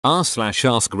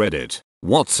r/ask Reddit.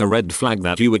 What's a red flag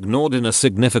that you ignored in a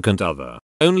significant other,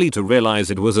 only to realize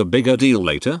it was a bigger deal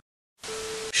later?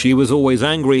 She was always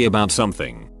angry about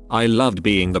something. I loved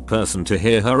being the person to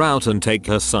hear her out and take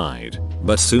her side.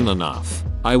 But soon enough,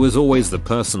 I was always the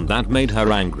person that made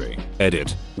her angry.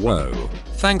 Edit. Whoa.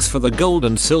 Thanks for the gold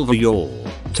and silver y'all.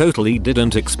 Totally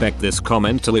didn't expect this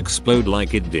comment to explode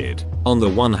like it did. On the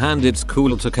one hand, it's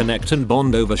cool to connect and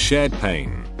bond over shared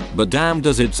pain. But damn,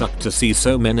 does it suck to see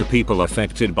so many people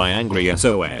affected by angry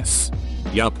SOS.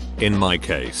 Yup, in my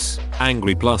case,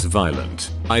 angry plus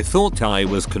violent. I thought I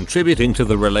was contributing to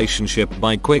the relationship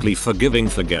by quickly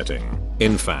forgetting.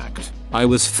 In fact, I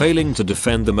was failing to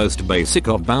defend the most basic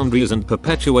of boundaries and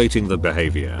perpetuating the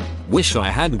behavior. Wish I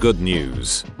had good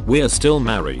news. We're still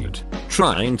married.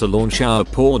 Trying to launch our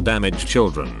poor damaged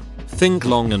children. Think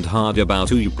long and hard about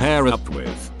who you pair up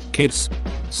with. Kids.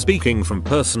 Speaking from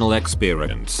personal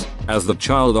experience, as the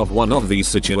child of one of these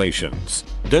situations,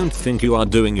 don't think you are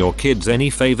doing your kids any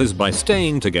favors by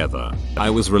staying together. I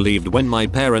was relieved when my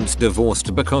parents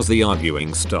divorced because the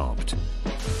arguing stopped.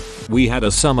 We had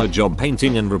a summer job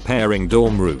painting and repairing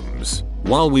dorm rooms.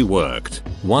 While we worked,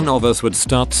 one of us would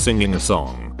start singing a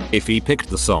song. If he picked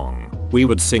the song, we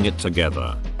would sing it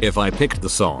together. If I picked the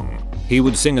song, he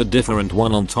would sing a different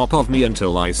one on top of me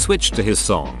until I switched to his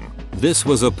song. This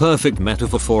was a perfect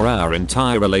metaphor for our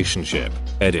entire relationship.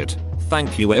 Edit.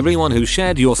 Thank you everyone who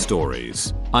shared your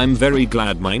stories. I'm very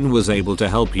glad mine was able to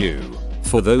help you.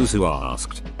 For those who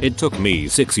asked, it took me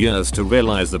 6 years to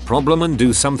realize the problem and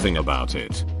do something about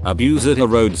it. Abuse that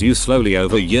erodes you slowly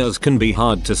over years can be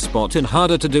hard to spot and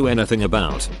harder to do anything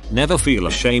about. Never feel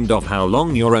ashamed of how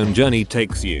long your own journey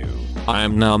takes you. I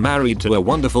am now married to a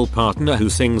wonderful partner who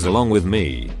sings along with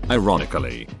me.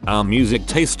 Ironically, our music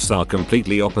tastes are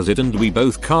completely opposite and we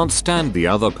both can't stand the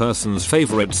other person's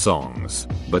favorite songs.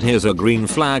 But here's a green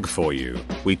flag for you.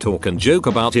 We talk and joke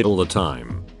about it all the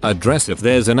time. Address if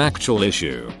there's an actual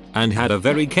issue, and had a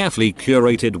very carefully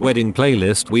curated wedding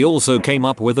playlist. We also came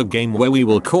up with a game where we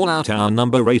will call out our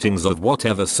number ratings of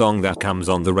whatever song that comes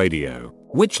on the radio,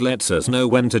 which lets us know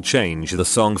when to change the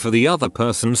song for the other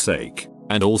person's sake,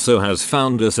 and also has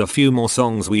found us a few more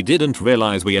songs we didn't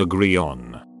realize we agree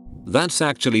on. That's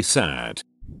actually sad.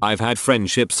 I've had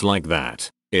friendships like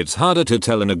that. It's harder to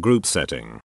tell in a group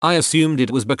setting. I assumed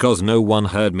it was because no one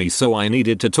heard me, so I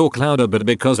needed to talk louder, but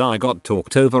because I got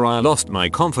talked over I lost my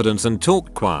confidence and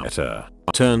talked quieter.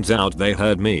 Turns out they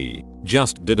heard me,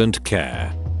 just didn't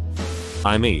care.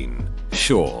 I mean,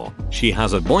 sure, she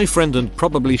has a boyfriend and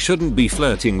probably shouldn't be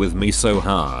flirting with me so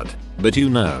hard, but you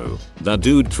know, that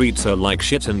dude treats her like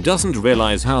shit and doesn't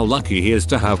realize how lucky he is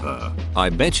to have her.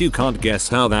 I bet you can't guess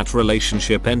how that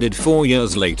relationship ended 4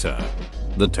 years later.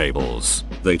 The tables,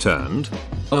 they turned?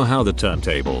 Oh, how the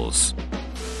turntables.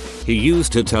 He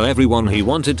used to tell everyone he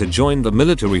wanted to join the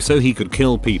military so he could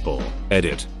kill people.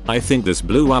 Edit. I think this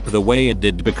blew up the way it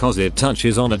did because it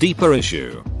touches on a deeper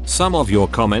issue. Some of your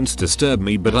comments disturb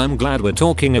me, but I'm glad we're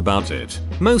talking about it.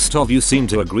 Most of you seem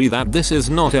to agree that this is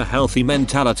not a healthy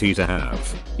mentality to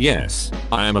have. Yes,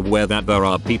 I am aware that there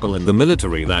are people in the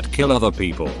military that kill other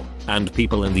people, and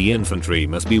people in the infantry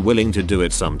must be willing to do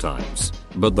it sometimes.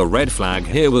 But the red flag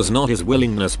here was not his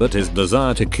willingness but his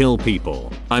desire to kill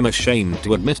people. I'm ashamed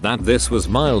to admit that this was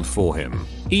mild for him,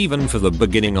 even for the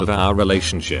beginning of our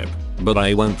relationship. But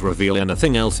I won't reveal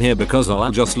anything else here because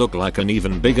I'll just look like an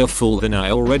even bigger fool than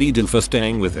I already do for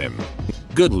staying with him.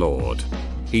 Good lord.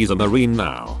 He's a Marine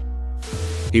now.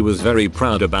 He was very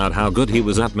proud about how good he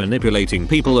was at manipulating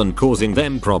people and causing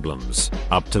them problems,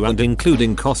 up to and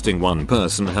including costing one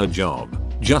person her job,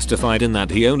 justified in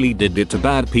that he only did it to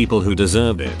bad people who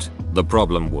deserved it. The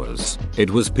problem was,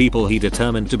 it was people he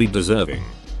determined to be deserving.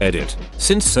 Edit.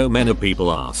 Since so many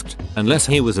people asked, unless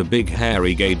he was a big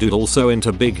hairy gay dude also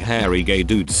into big hairy gay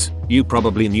dudes, you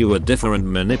probably knew a different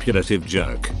manipulative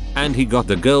jerk. And he got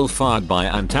the girl fired by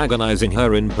antagonizing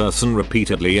her in person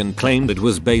repeatedly and claimed it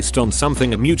was based on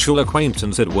something a mutual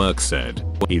acquaintance at work said.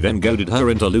 He then goaded her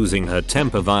into losing her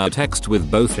temper via text with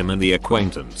both him and the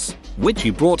acquaintance, which he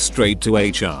brought straight to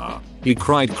HR. He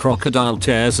cried crocodile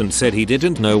tears and said he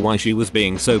didn't know why she was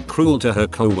being so cruel to her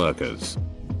co-workers.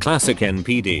 Classic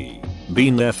NPD.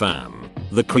 Been there fam.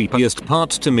 The creepiest part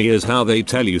to me is how they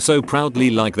tell you so proudly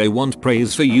like they want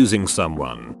praise for using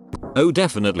someone. Oh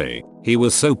definitely, he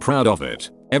was so proud of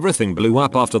it. Everything blew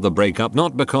up after the breakup,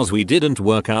 not because we didn't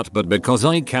work out but because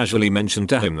I casually mentioned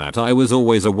to him that I was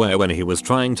always aware when he was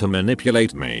trying to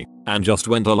manipulate me, and just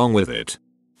went along with it.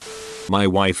 My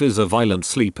wife is a violent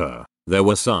sleeper. There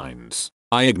were signs.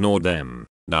 I ignored them.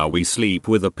 Now we sleep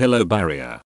with a pillow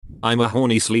barrier. I'm a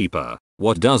horny sleeper.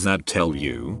 What does that tell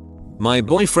you? My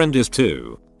boyfriend is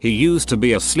too. He used to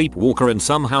be a sleepwalker and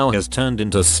somehow has turned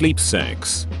into sleep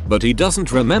sex, but he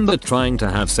doesn't remember trying to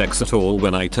have sex at all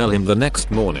when I tell him the next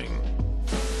morning.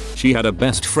 She had a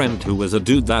best friend who was a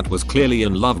dude that was clearly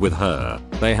in love with her.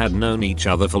 They had known each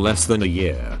other for less than a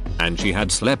year, and she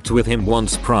had slept with him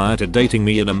once prior to dating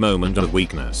me in a moment of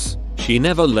weakness. She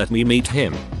never let me meet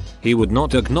him. He would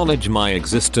not acknowledge my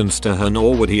existence to her,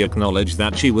 nor would he acknowledge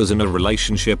that she was in a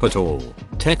relationship at all.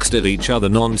 Texted each other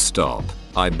non-stop.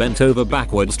 I bent over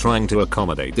backwards trying to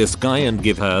accommodate this guy and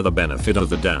give her the benefit of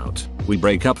the doubt. We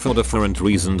break up for different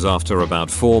reasons after about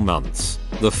 4 months.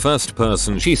 The first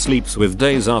person she sleeps with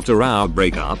days after our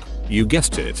breakup, you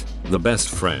guessed it, the best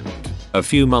friend. A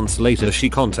few months later she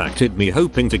contacted me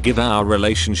hoping to give our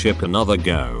relationship another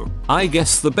go. I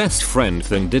guess the best friend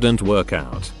thing didn't work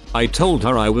out. I told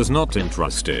her I was not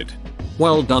interested.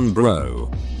 Well done, bro.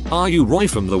 Are you Roy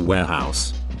from the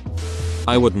warehouse?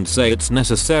 I wouldn't say it's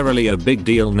necessarily a big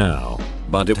deal now,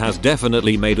 but it has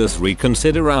definitely made us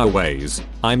reconsider our ways.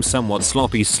 I'm somewhat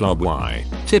sloppy slob. Why?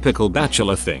 Typical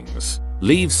bachelor things.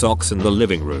 Leave socks in the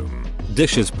living room.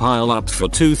 Dishes pile up for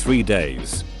 2-3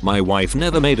 days. My wife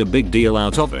never made a big deal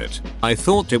out of it. I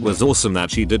thought it was awesome that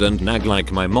she didn't nag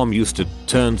like my mom used to.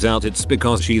 Turns out it's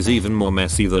because she's even more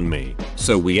messy than me.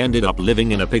 So we ended up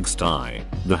living in a pigsty.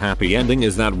 The happy ending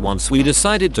is that once we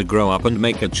decided to grow up and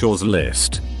make a chores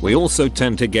list, we also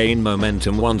tend to gain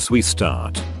momentum once we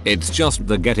start. It's just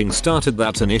the getting started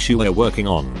that's an issue we're working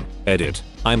on. Edit.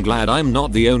 I'm glad I'm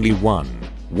not the only one.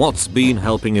 What's been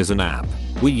helping is an app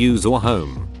we use or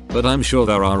home, but I'm sure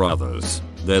there are others.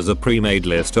 There's a pre-made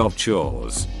list of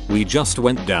chores. We just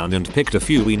went down and picked a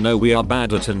few we know we are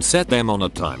bad at and set them on a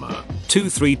timer.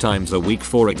 2-3 times a week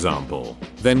for example.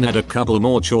 Then add a couple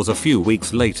more chores a few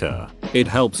weeks later. It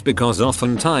helps because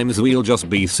oftentimes we'll just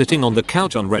be sitting on the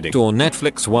couch on Reddit or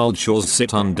Netflix while chores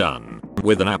sit undone.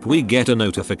 With an app we get a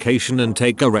notification and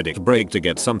take a Reddit break to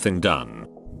get something done.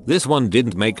 This one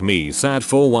didn't make me sad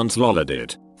for once, lol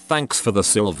it. Thanks for the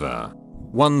silver.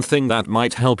 One thing that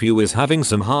might help you is having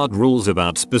some hard rules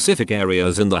about specific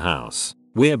areas in the house.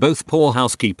 We're both poor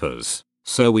housekeepers,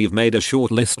 so we've made a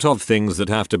short list of things that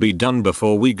have to be done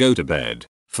before we go to bed.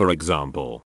 For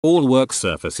example, all work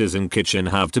surfaces in kitchen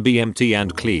have to be empty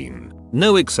and clean.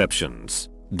 No exceptions.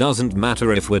 Doesn't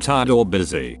matter if we're tired or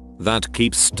busy. That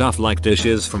keeps stuff like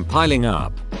dishes from piling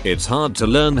up. It's hard to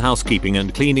learn housekeeping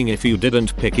and cleaning if you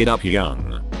didn't pick it up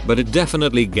young, but it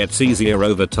definitely gets easier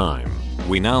over time.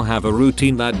 We now have a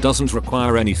routine that doesn't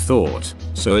require any thought,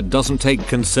 so it doesn't take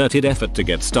concerted effort to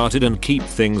get started and keep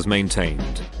things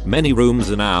maintained. Many rooms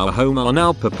in our home are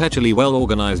now perpetually well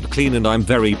organized, clean, and I'm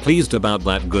very pleased about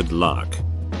that. Good luck.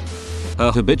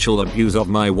 Her habitual abuse of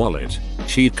my wallet.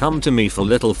 She'd come to me for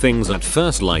little things at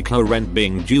first, like her rent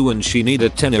being due and she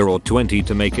needed 10 or 20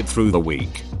 to make it through the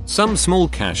week. Some small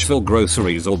cash for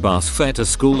groceries or bus fare to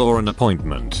school or an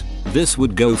appointment. This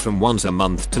would go from once a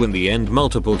month to in the end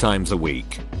multiple times a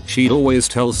week. She'd always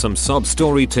tell some sob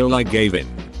story till I gave in.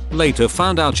 Later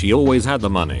found out she always had the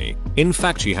money. In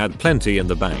fact, she had plenty in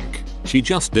the bank. She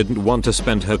just didn't want to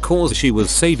spend her cause she was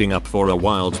saving up for a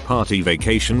wild party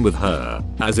vacation with her,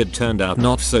 as it turned out,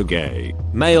 not so gay,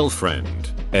 male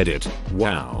friend. Edit.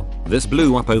 Wow, this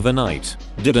blew up overnight.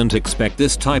 Didn't expect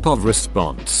this type of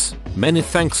response. Many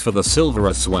thanks for the silver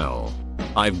as well.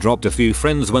 I've dropped a few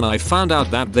friends when I found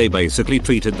out that they basically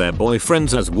treated their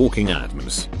boyfriends as walking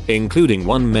atoms, including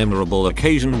one memorable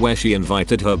occasion where she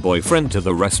invited her boyfriend to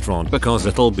the restaurant because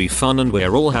it'll be fun and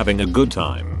we're all having a good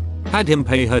time. Had him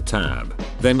pay her tab,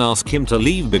 then ask him to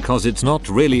leave because it's not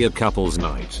really a couple's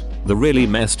night. The really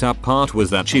messed up part was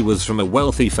that she was from a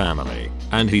wealthy family,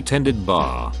 and he tended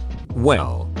bar.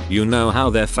 Well, you know how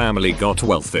their family got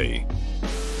wealthy.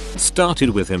 Started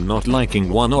with him not liking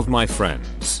one of my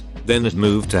friends. Then it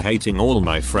moved to hating all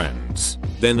my friends.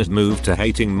 Then it moved to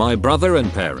hating my brother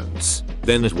and parents.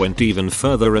 Then it went even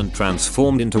further and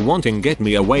transformed into wanting to get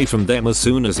me away from them as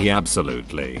soon as he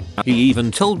absolutely. He even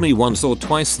told me once or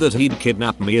twice that he'd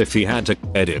kidnap me if he had to.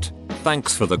 Edit.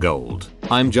 Thanks for the gold.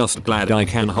 I'm just glad I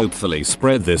can hopefully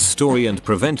spread this story and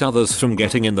prevent others from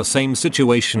getting in the same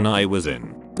situation I was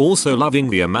in. Also loving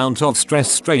the amount of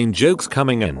stress strain jokes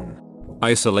coming in.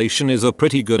 Isolation is a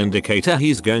pretty good indicator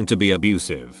he's going to be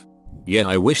abusive. Yeah,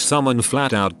 I wish someone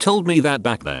flat out told me that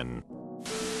back then.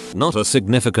 Not a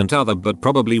significant other, but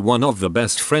probably one of the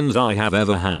best friends I have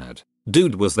ever had.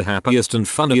 Dude was the happiest and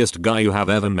funniest guy you have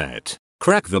ever met.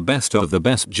 Crack the best of the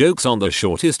best jokes on the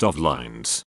shortest of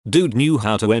lines. Dude knew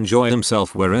how to enjoy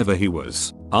himself wherever he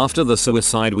was. After the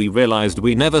suicide we realized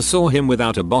we never saw him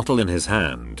without a bottle in his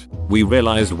hand. We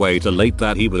realized way too late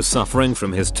that he was suffering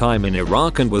from his time in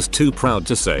Iraq and was too proud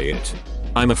to say it.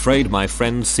 I'm afraid my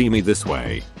friends see me this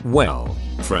way. Well,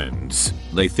 friends,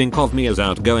 they think of me as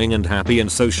outgoing and happy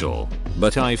and social.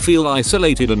 But I feel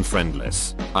isolated and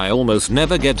friendless. I almost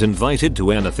never get invited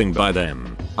to anything by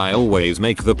them. I always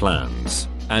make the plans.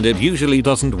 And it usually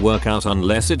doesn't work out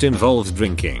unless it involves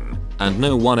drinking. And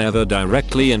no one ever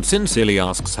directly and sincerely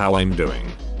asks how I'm doing.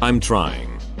 I'm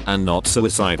trying. And not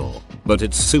suicidal. But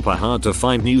it's super hard to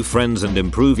find new friends and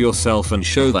improve yourself and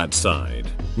show that side.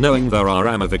 Knowing there are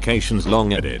ramifications.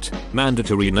 Long edit.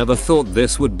 Mandatory. Never thought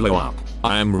this would blow up.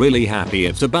 I am really happy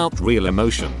it's about real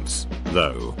emotions.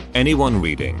 Though, anyone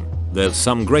reading, there's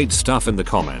some great stuff in the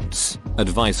comments.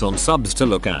 Advice on subs to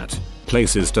look at.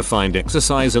 Places to find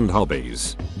exercise and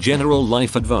hobbies. General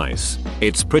life advice.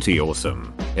 It's pretty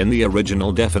awesome. In the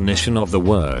original definition of the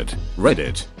word.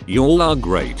 Reddit. Y'all are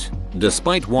great.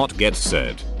 Despite what gets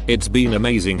said. It's been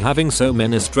amazing having so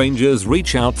many strangers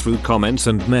reach out through comments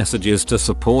and messages to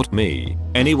support me.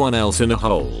 Anyone else in a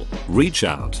hole, reach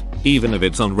out. Even if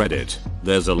it's on Reddit,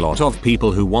 there's a lot of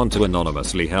people who want to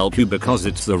anonymously help you because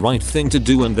it's the right thing to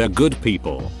do and they're good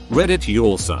people. Reddit, you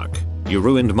all suck. You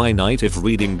ruined my night if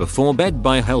reading before bed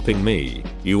by helping me.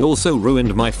 You also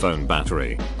ruined my phone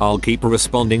battery. I'll keep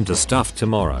responding to stuff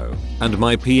tomorrow. And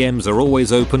my PMs are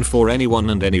always open for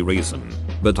anyone and any reason.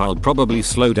 But I'll probably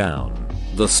slow down.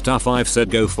 The stuff I've said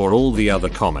go for all the other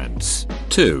comments.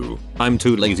 2. I'm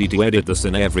too lazy to edit this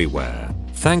in everywhere.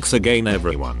 Thanks again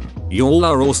everyone. Y'all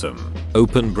are awesome.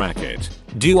 Open bracket.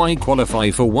 Do I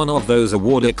qualify for one of those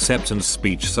award acceptance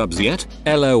speech subs yet?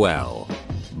 LOL.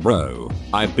 Bro,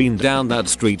 I've been down that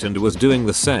street and was doing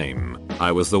the same.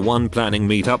 I was the one planning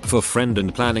meetup for friend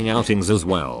and planning outings as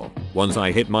well. Once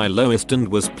I hit my lowest and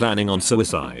was planning on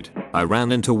suicide. I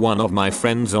ran into one of my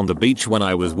friends on the beach when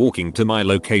I was walking to my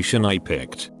location I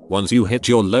picked. Once you hit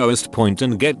your lowest point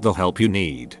and get the help you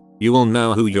need, you will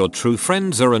know who your true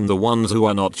friends are and the ones who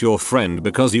are not your friend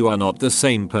because you are not the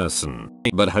same person.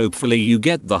 But hopefully you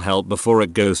get the help before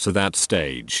it goes to that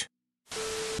stage.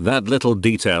 That little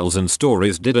details and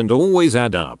stories didn't always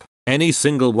add up. Any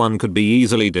single one could be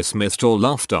easily dismissed or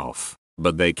laughed off.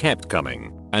 But they kept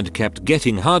coming and kept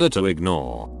getting harder to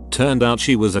ignore. Turned out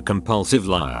she was a compulsive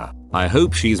liar. I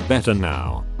hope she's better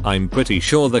now. I'm pretty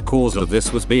sure the cause of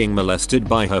this was being molested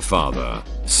by her father.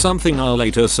 Something I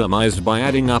later surmised by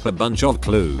adding up a bunch of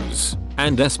clues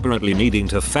and desperately needing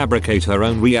to fabricate her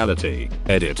own reality.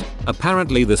 Edit.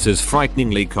 Apparently this is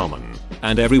frighteningly common.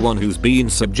 And everyone who's been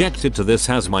subjected to this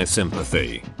has my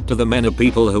sympathy. To the many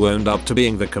people who owned up to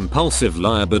being the compulsive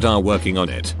liar but are working on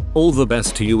it, all the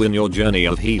best to you in your journey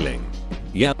of healing.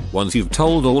 Yep, once you've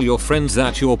told all your friends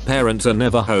that your parents are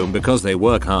never home because they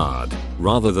work hard,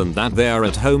 rather than that they are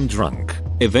at home drunk,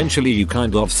 eventually you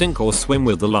kind of sink or swim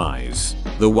with the lies.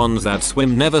 The ones that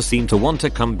swim never seem to want to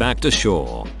come back to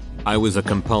shore. I was a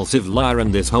compulsive liar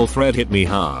and this whole thread hit me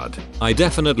hard. I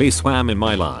definitely swam in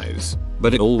my lies.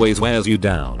 But it always wears you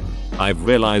down. I've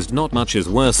realized not much is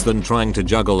worse than trying to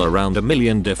juggle around a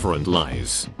million different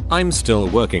lies. I'm still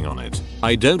working on it.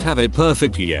 I don't have it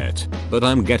perfect yet, but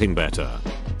I'm getting better.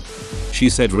 She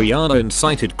said Rihanna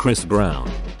incited Chris Brown.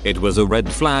 It was a red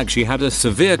flag. She had a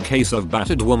severe case of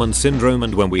battered woman syndrome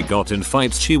and when we got in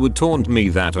fights she would taunt me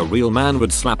that a real man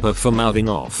would slap her for mouthing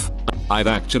off. I've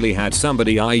actually had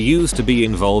somebody I used to be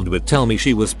involved with tell me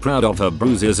she was proud of her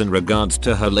bruises in regards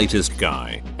to her latest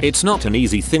guy. It's not an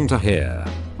easy thing to hear.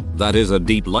 That is a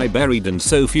deep lie buried in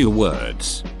so few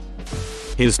words.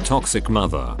 His toxic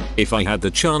mother. If I had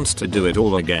the chance to do it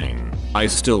all again, I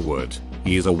still would.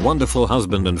 He is a wonderful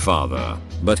husband and father,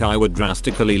 but I would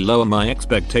drastically lower my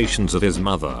expectations of his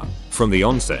mother from the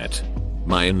onset.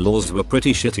 My in-laws were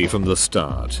pretty shitty from the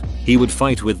start. He would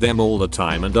fight with them all the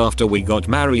time and after we got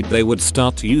married they would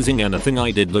start using anything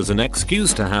I did as an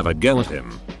excuse to have a go at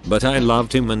him. But I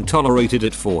loved him and tolerated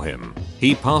it for him.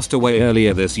 He passed away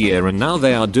earlier this year and now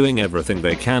they are doing everything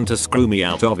they can to screw me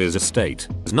out of his estate.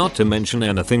 Not to mention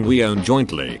anything we own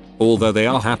jointly, although they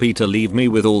are happy to leave me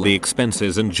with all the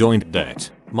expenses and joint debt.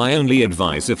 My only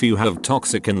advice if you have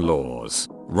toxic in-laws,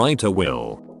 write a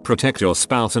will. Protect your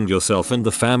spouse and yourself and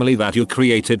the family that you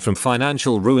created from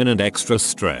financial ruin and extra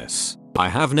stress. I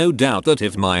have no doubt that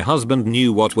if my husband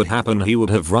knew what would happen he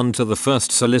would have run to the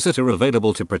first solicitor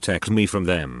available to protect me from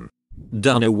them.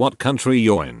 Don't know what country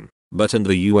you're in, but in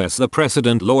the US the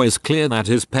precedent law is clear that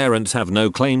his parents have no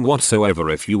claim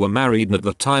whatsoever if you were married at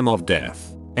the time of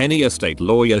death. Any estate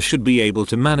lawyer should be able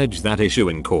to manage that issue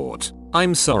in court.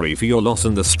 I'm sorry for your loss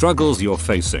and the struggles you're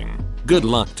facing. Good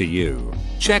luck to you.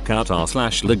 Check out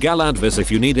r/legaladvice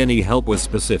if you need any help with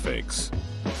specifics.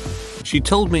 She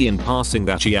told me in passing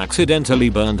that she accidentally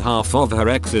burned half of her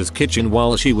ex's kitchen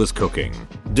while she was cooking.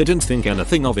 Didn't think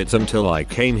anything of it until I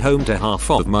came home to half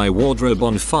of my wardrobe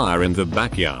on fire in the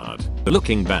backyard.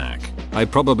 Looking back, I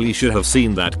probably should have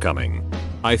seen that coming.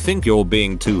 I think you're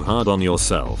being too hard on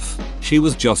yourself. She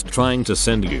was just trying to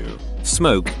send you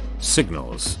smoke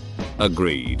signals.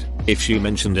 Agreed. If she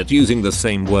mentioned it using the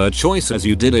same word choice as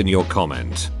you did in your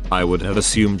comment, I would have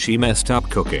assumed she messed up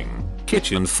cooking.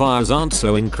 Kitchen fires aren't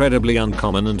so incredibly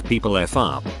uncommon and people F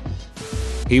up.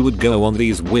 He would go on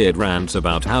these weird rants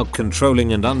about how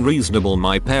controlling and unreasonable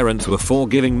my parents were for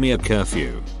giving me a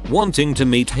curfew, wanting to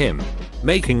meet him,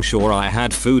 making sure I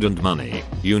had food and money,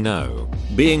 you know,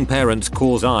 being parents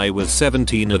cause I was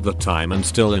 17 at the time and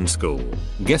still in school.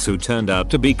 Guess who turned out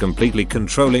to be completely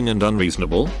controlling and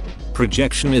unreasonable?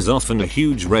 Projection is often a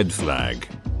huge red flag.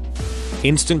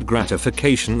 Instant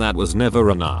gratification that was never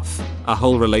enough. A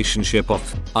whole relationship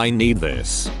of, I need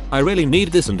this, I really need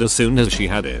this, and as soon as she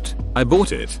had it, I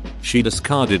bought it. She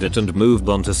discarded it and moved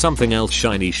on to something else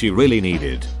shiny she really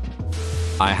needed.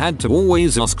 I had to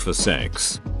always ask for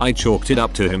sex. I chalked it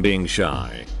up to him being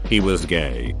shy. He was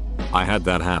gay. I had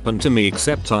that happen to me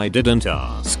except I didn't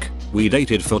ask. We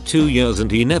dated for 2 years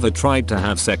and he never tried to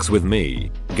have sex with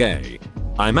me. Gay.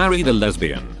 I married a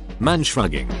lesbian. Man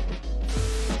shrugging.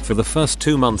 For the first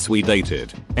 2 months we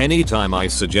dated, anytime I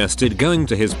suggested going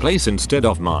to his place instead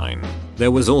of mine,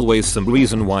 there was always some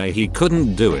reason why he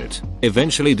couldn't do it.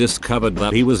 Eventually discovered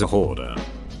that he was a hoarder.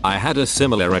 I had a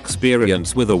similar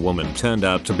experience with a woman turned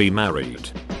out to be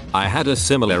married. I had a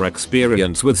similar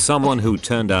experience with someone who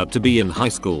turned out to be in high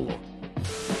school.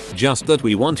 Just that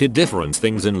we wanted different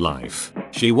things in life.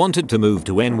 She wanted to move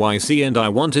to NYC and I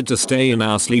wanted to stay in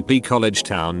our sleepy college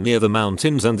town near the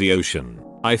mountains and the ocean.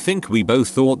 I think we both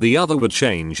thought the other would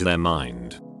change their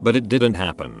mind, but it didn't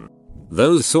happen.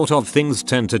 Those sort of things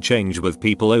tend to change with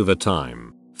people over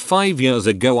time. 5 years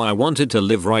ago I wanted to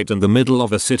live right in the middle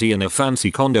of a city in a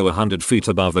fancy condo 100 feet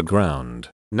above the ground.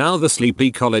 Now the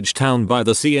sleepy college town by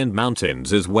the sea and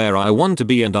mountains is where I want to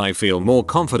be and I feel more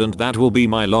confident that will be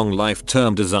my long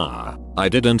life-term desire. I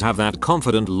didn't have that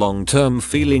confident long-term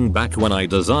feeling back when I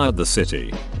desired the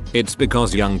city. It's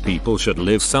because young people should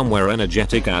live somewhere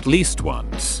energetic at least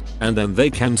once, and then they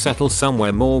can settle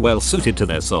somewhere more well suited to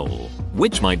their soul,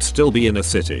 which might still be in a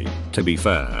city, to be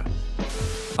fair.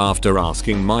 After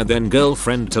asking my then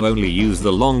girlfriend to only use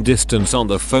the long distance on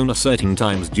the phone a certain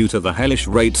times due to the hellish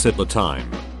rates at the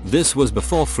time, this was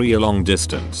before free long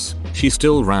distance, she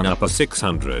still ran up a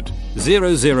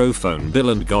 $600 phone bill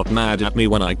and got mad at me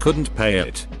when I couldn't pay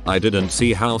it. I didn't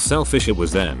see how selfish it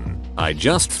was then. I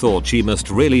just thought she must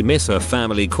really miss her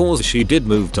family cause she did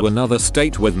move to another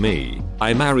state with me.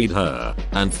 I married her,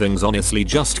 and things honestly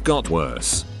just got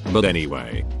worse. But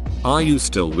anyway. Are you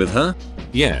still with her?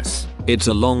 Yes. It's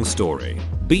a long story.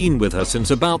 Been with her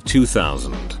since about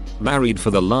 2000. Married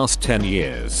for the last 10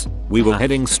 years. We were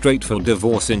heading straight for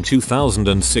divorce in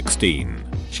 2016.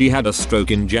 She had a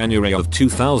stroke in January of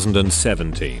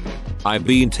 2017. I've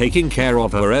been taking care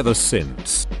of her ever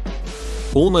since.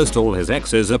 Almost all his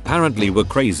exes apparently were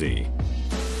crazy.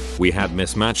 We had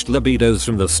mismatched libidos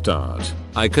from the start.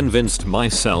 I convinced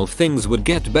myself things would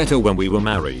get better when we were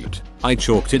married. I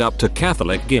chalked it up to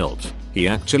Catholic guilt. He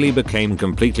actually became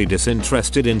completely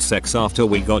disinterested in sex after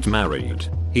we got married.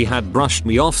 He had brushed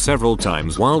me off several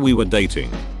times while we were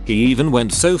dating. He even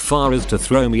went so far as to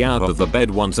throw me out of the bed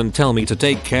once and tell me to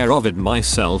take care of it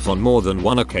myself on more than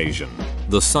one occasion.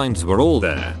 The signs were all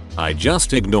there. I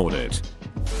just ignored it.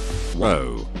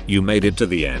 Whoa, you made it to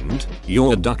the end?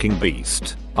 You're a ducking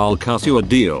beast. I'll cut you a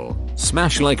deal.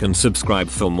 Smash like and subscribe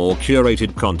for more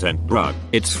curated content, bruh.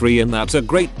 It's free and that's a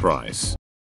great price.